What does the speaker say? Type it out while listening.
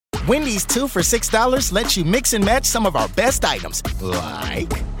Wendy's 2 for $6 lets you mix and match some of our best items,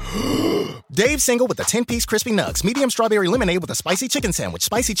 like Dave Single with a 10-piece crispy nugs, medium strawberry lemonade with a spicy chicken sandwich,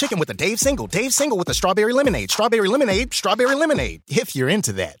 spicy chicken with a Dave Single with a strawberry lemonade, if you're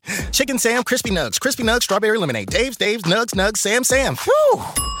into that. Chicken Sam, crispy nugs, strawberry lemonade, Dave's, nugs, Sam. Whew.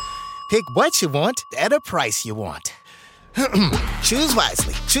 Pick what you want at a price you want. Choose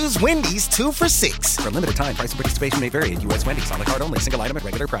wisely. Choose Wendy's 2 for $6. For a limited time, price and participation may vary at U.S. Wendy's. On the card only. Single item at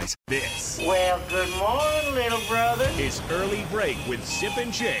regular price. Well, good morning, little brother. Is Early Break with Zip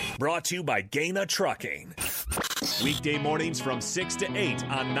and Jay. Brought to you by Gaina Trucking. Weekday mornings from 6 to 8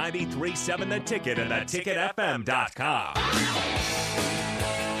 on 93.7 The Ticket and theticketfm.com.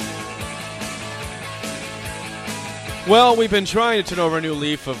 Well, we've been trying to turn over a new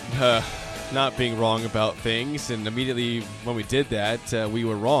leaf of not being wrong about things, and immediately when we did that, we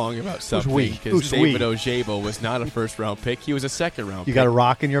were wrong about something because David Ojabo was not a first-round pick. He was a second-round pick. You got a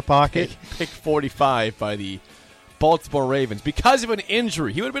rock in your pocket? Pick 45 by the Baltimore Ravens because of an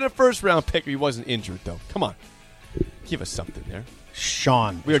injury. He would have been a first-round pick if he wasn't injured, though. Come on. Give us something there.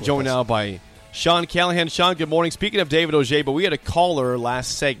 Sean. We are joined now by Sean Callahan. Sean, good morning. Speaking of David Ojabo, we had a caller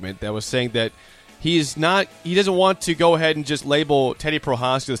last segment that was saying that he doesn't want to go ahead and just label Teddy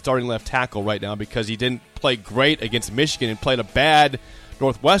Prohaska the starting left tackle right now because he didn't play great against Michigan and played a bad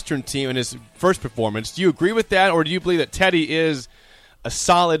Northwestern team in his first performance. Do you agree with that, or do you believe that Teddy is a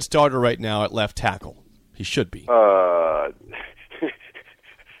solid starter right now at left tackle? He should be.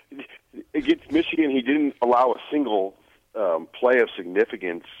 Against Michigan, he didn't allow a single play of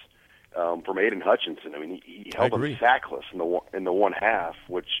significance from Aiden Hutchinson. I mean, he held him sackless in the one half,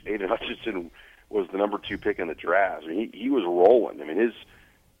 which Aiden Hutchinson was the number 2 pick in the draft. I mean, he was rolling. I mean,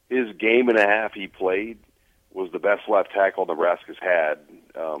 his game and a half he played was the best left tackle Nebraska's had,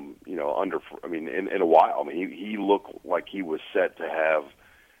 in a while. I mean, he looked like he was set to have,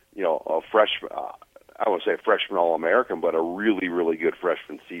 a freshman. I won't say a freshman All-American, but a really, really good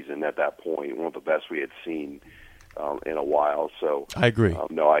freshman season at that point. One of the best we had seen in a while. So I agree.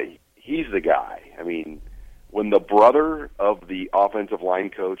 He's the guy. I mean, when the brother of the offensive line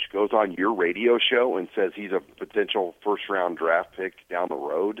coach goes on your radio show and says he's a potential first-round draft pick down the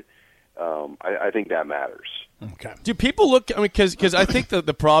road, I think that matters. Okay. Do people look – I mean, because I think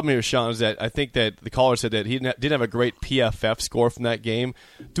the problem here, Sean, is that I think that the caller said that he didn't have a great PFF score from that game.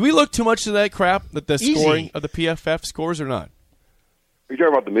 Do we look too much to that crap, the scoring of the PFF scores or not? Are you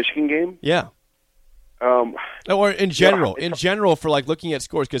talking about the Michigan game? Yeah. Or in general, for like looking at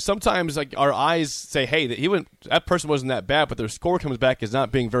scores, because sometimes like our eyes say, "Hey, that person wasn't that bad," but their score comes back as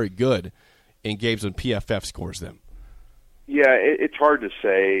not being very good in games when PFF scores them. Yeah, it's hard to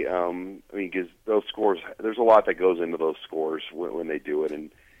say. Because those scores, there's a lot that goes into those scores when they do it,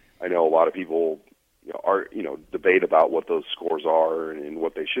 and I know a lot of people debate about what those scores are and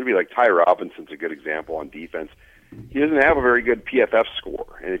what they should be. Like Ty Robinson's a good example on defense. He doesn't have a very good PFF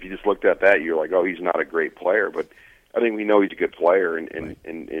score, and if you just looked at that, you're like, oh, he's not a great player. But I think we know he's a good player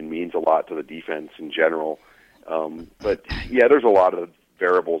and means a lot to the defense in general. But yeah, there's a lot of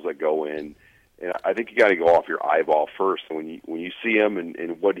variables that go in, and I think you got to go off your eyeball first. And when you see him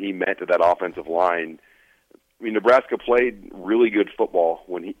and what he meant to that offensive line, I mean, Nebraska played really good football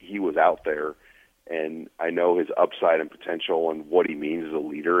when he was out there. And I know his upside and potential and what he means as a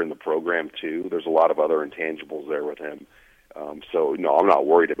leader in the program, too. There's a lot of other intangibles there with him. So, no, I'm not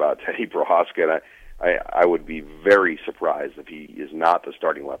worried about Teddy Prohaska. And I would be very surprised if he is not the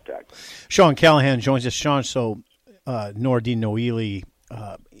starting left tackle. Sean Callahan joins us. Sean, so Nouredin Noili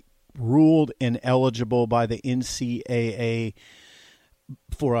ruled ineligible by the NCAA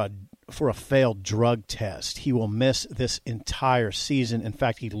for a failed drug test. He will miss this entire season. In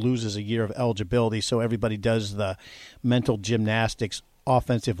fact, he loses a year of eligibility, so everybody does the mental gymnastics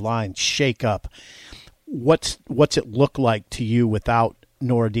offensive line shake up. What's it look like to you without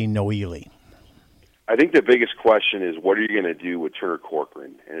Nouredin Noili? I think the biggest question is, what are you going to do with Turner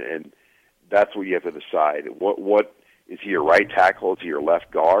Corcoran? And that's what you have to decide. What is he, your right tackle? Is he your left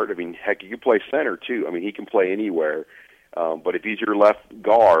guard? I mean, heck, he can play center, too. I mean, he can play anywhere. But if he's your left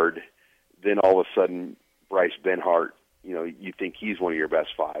guard, then all of a sudden Bryce Benhart, you think he's one of your best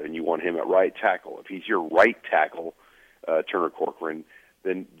 5, and you want him at right tackle. If he's your right tackle, Turner Corcoran,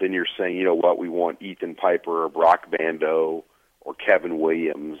 then you're saying, you know what, we want Ethan Piper or Brock Bando or Kevin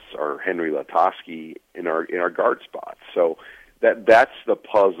Williams or Henry Latosky in our guard spots. So that's the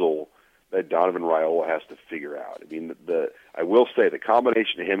puzzle that Donovan Raiola has to figure out. I mean, I will say the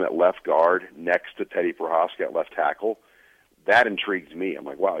combination of him at left guard next to Teddy Prohaska at left tackle, that intrigues me. I'm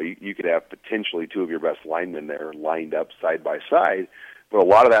like, wow, you could have potentially 2 of your best linemen there lined up side by side, but a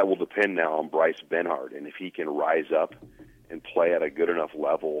lot of that will depend now on Bryce Benhart and if he can rise up and play at a good enough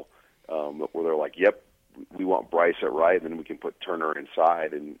level where they're like, yep, we want Bryce at right, and then we can put Turner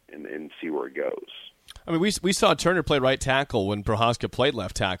inside and see where it goes. I mean, we saw Turner play right tackle when Prohaska played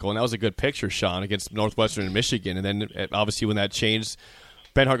left tackle, and that was a good picture, Sean, against Northwestern and Michigan. And then, obviously, when that changed,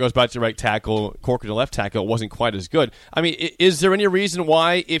 Benhart goes back to right tackle, Corcoran to left tackle. It wasn't quite as good. I mean, is there any reason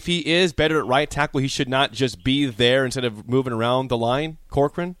why, if he is better at right tackle, he should not just be there instead of moving around the line,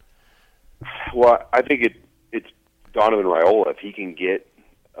 Corcoran? Well, I think it's Donovan Raiola. If he can get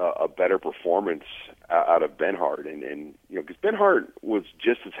a better performance out of Benhart, and because Benhart was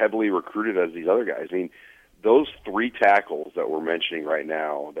just as heavily recruited as these other guys. I mean, those three tackles that we're mentioning right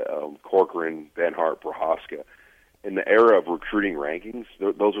now, Corcoran, Benhart, Prohaska, in the era of recruiting rankings,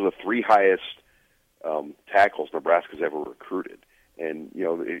 those are the three highest tackles Nebraska's ever recruited. And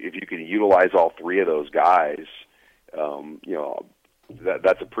if you can utilize all three of those guys,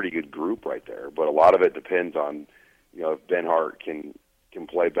 that's a pretty good group right there. But a lot of it depends on if Benhart can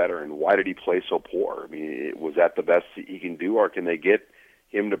play better, and why did he play so poor? I mean, was that the best he can do, or can they get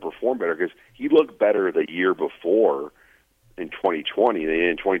him to perform better? Because he looked better the year before in 2020 than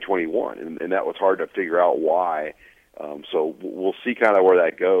in 2021, and that was hard to figure out why. So we'll see kind of where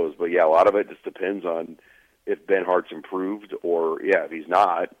that goes. But, yeah, a lot of it just depends on if Benhart's improved, or, if he's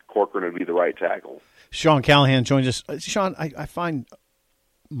not, Corcoran would be the right tackle. Sean Callahan joins us. Sean, I find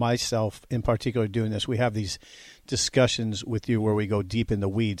myself in particular doing this. We have these discussions with you where we go deep in the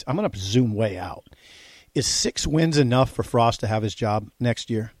weeds. I'm going to zoom way out. Is 6 wins enough for Frost to have his job next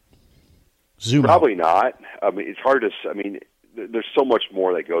year? Zoom Probably out. not. I mean, it's hard to. I mean, there's so much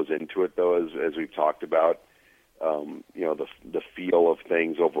more that goes into it, though, as we've talked about. The feel of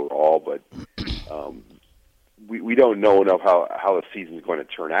things overall, but we don't know enough how the season's going to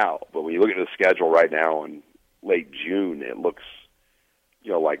turn out. But when you look at the schedule right now in late June, it looks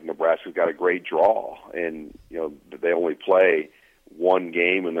like Nebraska's got a great draw, and they only play one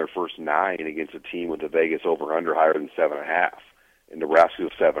game in their first 9 against a team with a Vegas over/under higher than 7.5, and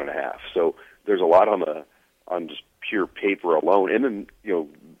Nebraska's 7.5. So there's a lot on just pure paper alone, and then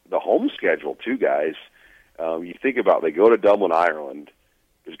the home schedule too, guys. You think about, they go to Dublin, Ireland.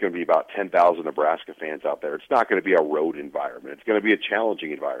 There's going to be about 10,000 Nebraska fans out there. It's not going to be a road environment. It's going to be a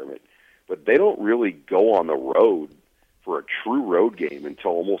challenging environment. But they don't really go on the road for a true road game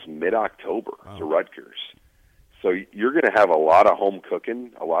until almost mid-October to Rutgers. So you're going to have a lot of home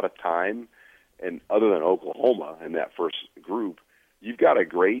cooking, a lot of time, and other than Oklahoma in that first group, you've got a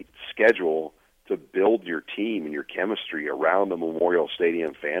great schedule to build your team and your chemistry around the Memorial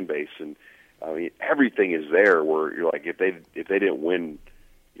Stadium fan base. And I mean, everything is there where you're like, if they didn't win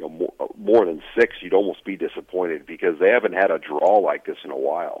more than 6, you'd almost be disappointed because they haven't had a draw like this in a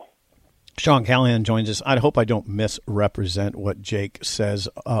while. Sean Callahan joins us. I hope I don't misrepresent what Jake says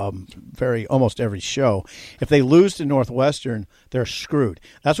almost every show. If they lose to Northwestern, they're screwed.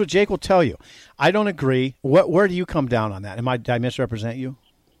 That's what Jake will tell you. I don't agree. Where do you come down on that? Did I misrepresent you?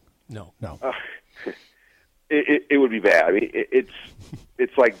 No. It would be bad. I mean,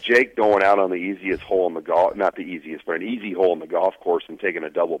 it's like Jake going out on the easiest hole in the golf, not the easiest, but an easy hole in the golf course and taking a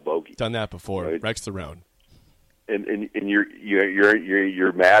double bogey. Done that before. Right? Wrecks the round. And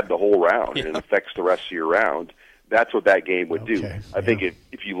you're mad the whole round, and it affects the rest of your round. That's what that game would do. I think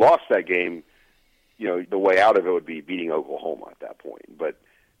if you lost that game, the way out of it would be beating Oklahoma at that point. But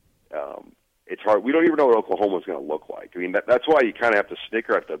it's hard. We don't even know what Oklahoma is going to look like. I mean, that's why you kind of have to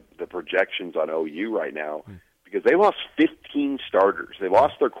snicker at the projections on OU right now, because they lost 15 starters. They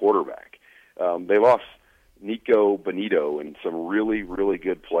lost their quarterback. They lost Nico Benito and some really, really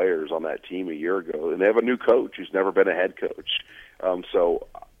good players on that team a year ago. And they have a new coach who's never been a head coach. So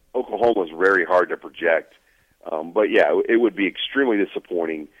Oklahoma is very hard to project. But, yeah, it would be extremely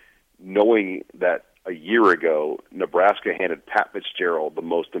disappointing knowing that a year ago Nebraska handed Pat Fitzgerald the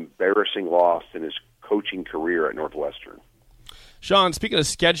most embarrassing loss in his coaching career at Northwestern. Sean, speaking of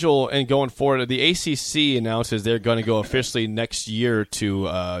schedule and going forward, the ACC announces they're going to go officially next year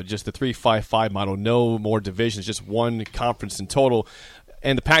to just the 3-5-5 model. No more divisions, just one conference in total.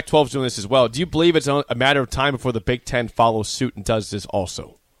 And the Pac-12 is doing this as well. Do you believe it's a matter of time before the Big Ten follows suit and does this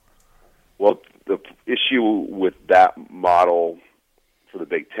also? Well, the issue with that model for the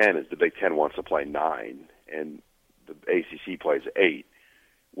Big Ten is the Big Ten wants to play 9, and the ACC plays 8.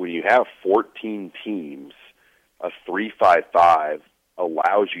 When you have 14 teams, a 3-5-5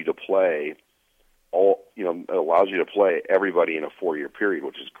 allows you to play everybody in a 4-year period,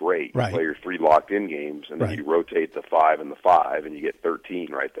 which is great. Right. You play your 3 locked-in games, and then you rotate the 5 and the 5, and you get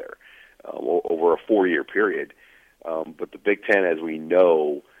 13 right there over a 4-year period. But the Big Ten, as we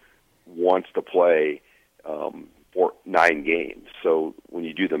know, wants to play 9 games. So when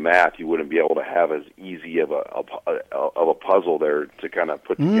you do the math, you wouldn't be able to have as easy of a puzzle there to kind of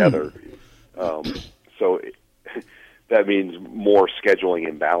put together. So that means more scheduling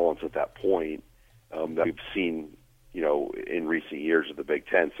imbalance at that point that we've seen, in recent years of the Big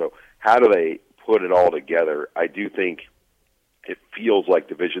Ten. So how do they put it all together? I do think it feels like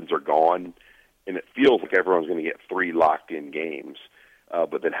divisions are gone, and it feels like everyone's going to get 3 locked-in games.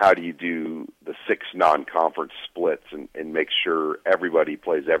 But then how do you do the 6 non-conference splits and make sure everybody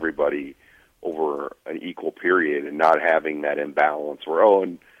plays everybody over an equal period and not having that imbalance where,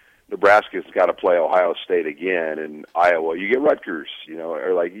 and Nebraska's got to play Ohio State again, and Iowa, you get Rutgers,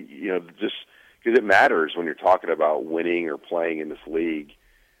 or just because it matters when you're talking about winning or playing in this league.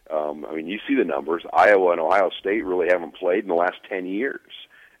 You see the numbers. Iowa and Ohio State really haven't played in the last 10 years,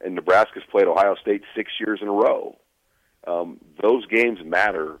 and Nebraska's played Ohio State 6 years in a row. Those games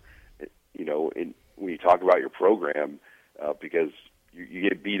matter, when you talk about your program, because you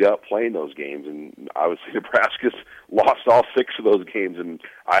get beat up playing those games, and obviously Nebraska's lost all 6 of those games, and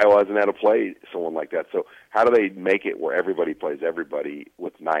Iowa hasn't had to play someone like that. So how do they make it where everybody plays everybody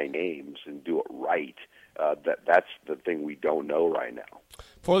with 9 games and do it right? That's the thing we don't know right now.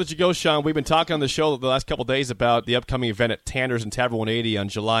 Before I let you go, Sean, we've been talking on the show the last couple of days about the upcoming event at Tanner's and Tavern 180 on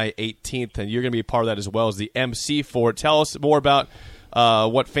July 18th, and you're going to be a part of that as well as the MC for it. Tell us more about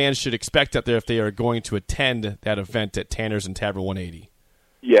what fans should expect out there if they are going to attend that event at Tanner's and Tavern 180.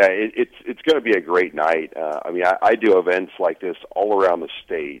 Yeah, it's going to be a great night. I do events like this all around the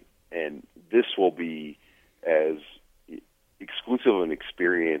state, and this will be as exclusive an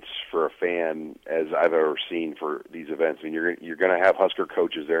experience for a fan as I've ever seen for these events. You're going to have Husker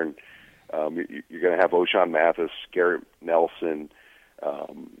coaches there, and you're going to have O'Shawn Mathis, Garrett Nelson,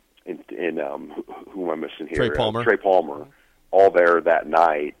 and who am I missing here? Trey Palmer, all there that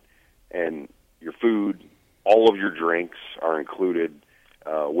night, and your food, all of your drinks are included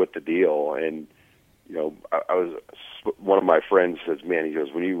with the deal. And I was one of my friends says, man, he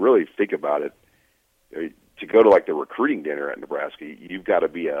goes, when you really think about it, to go to like the recruiting dinner at Nebraska, you've got to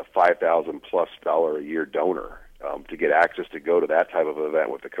be a $5,000+ a year donor to get access to go to that type of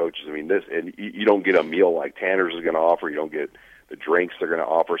event with the coaches. And you don't get a meal like Tanner's is going to offer. You don't get the drinks they're going to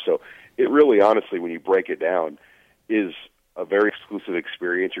offer. So it really, honestly, when you break it down, is a very exclusive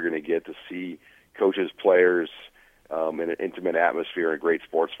experience. You're going to get to see coaches, players, in an intimate atmosphere and a great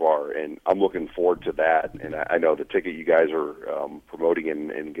sports bar, and I'm looking forward to that. And I know the ticket you guys are promoting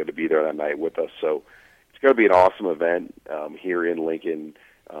and going to be there that night with us. So it's going to be an awesome event here in Lincoln,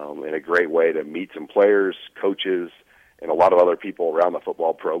 and a great way to meet some players, coaches, and a lot of other people around the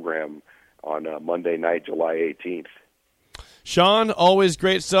football program on Monday night, July 18th. Sean, always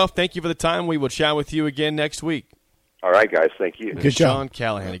great stuff. Thank you for the time. We will chat with you again next week. All right, guys. Thank you. Good job. Sean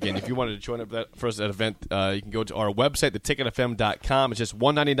Callahan. Again, if you wanted to join up for us at that event, you can go to our website, theticketfm.com. It's just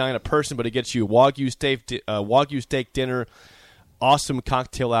 $199 a person, but it gets you Wagyu steak dinner, awesome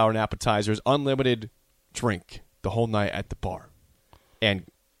cocktail hour and appetizers, unlimited drink the whole night at the bar. And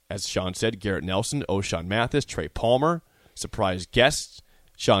as Sean said, Garrett Nelson, O'Shawn Mathis, Trey Palmer, surprise guests.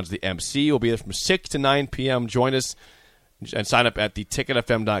 Sean's the MC. We'll be there from 6 to 9 p.m. Join us. And sign up at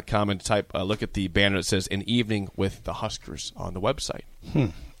theticketfm.com and look at the banner that says "An Evening with the Huskers" on the website.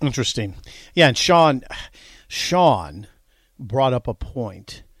 Interesting. Yeah, and Sean brought up a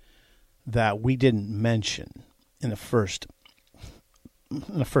point that we didn't mention in the first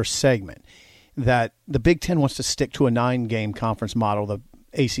segment, that the Big Ten wants to stick to a 9-game conference model. The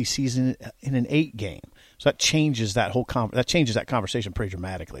ACC's in an 8-game, so that changes that whole that conversation pretty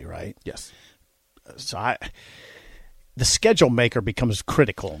dramatically, right? Yes. So the schedule maker becomes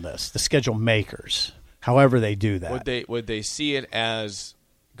critical in this. The schedule makers, however they do that. Would they see it as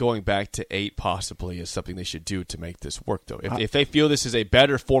going back to 8 possibly as something they should do to make this work, though? If they feel this is a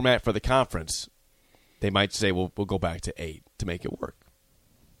better format for the conference, they might say, we'll go back to 8 to make it work.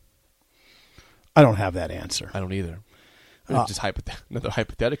 I don't have that answer. I don't either. Just another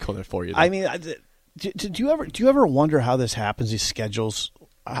hypothetical there for you. Do you ever wonder how this happens, these schedules?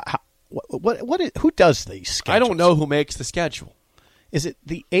 Who does these schedules? I don't know who makes the schedule. Is it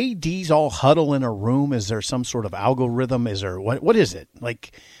the ADs all huddle in a room? Is there some sort of algorithm? Is there what is it?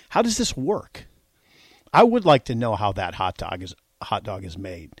 Like, how does this work? I would like to know how that hot dog is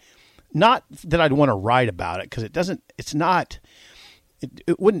made. Not that I'd want to write about it, because it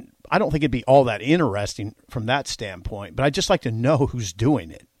wouldn't, I don't think it'd be all that interesting from that standpoint, but I'd just like to know who's doing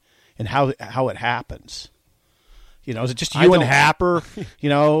it and how it happens. Is it just you and Happer,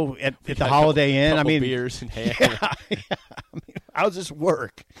 at the Holiday Inn? Beers and ham. Yeah. How does this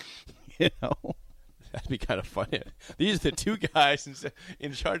work? That'd be kind of funny. These are the 2 guys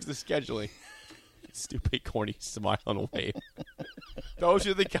in charge of the scheduling. Stupid, corny smile and wave. Those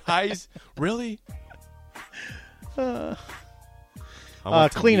are the guys? Really?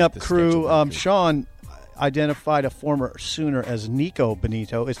 Cleanup crew. Sean identified a former Sooner as Nico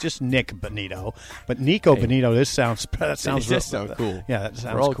Benito. It's just Nick Benito, but Nico Benito. That sounds cool. Yeah, that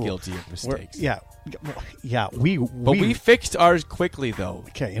sounds We're all cool. guilty of mistakes. We fixed ours quickly though.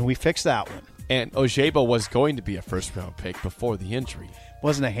 Okay, and we fixed that one. And Ojabo was going to be a first-round pick before the injury.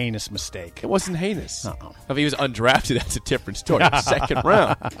 Wasn't a heinous mistake. It wasn't heinous. Uh-oh. If he was undrafted, that's a different story. Second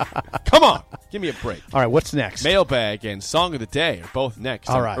round. Come on. Give me a break. All right, what's next? Mailbag and Song of the Day are both next.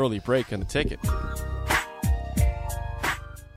 All on right. Early break on the ticket.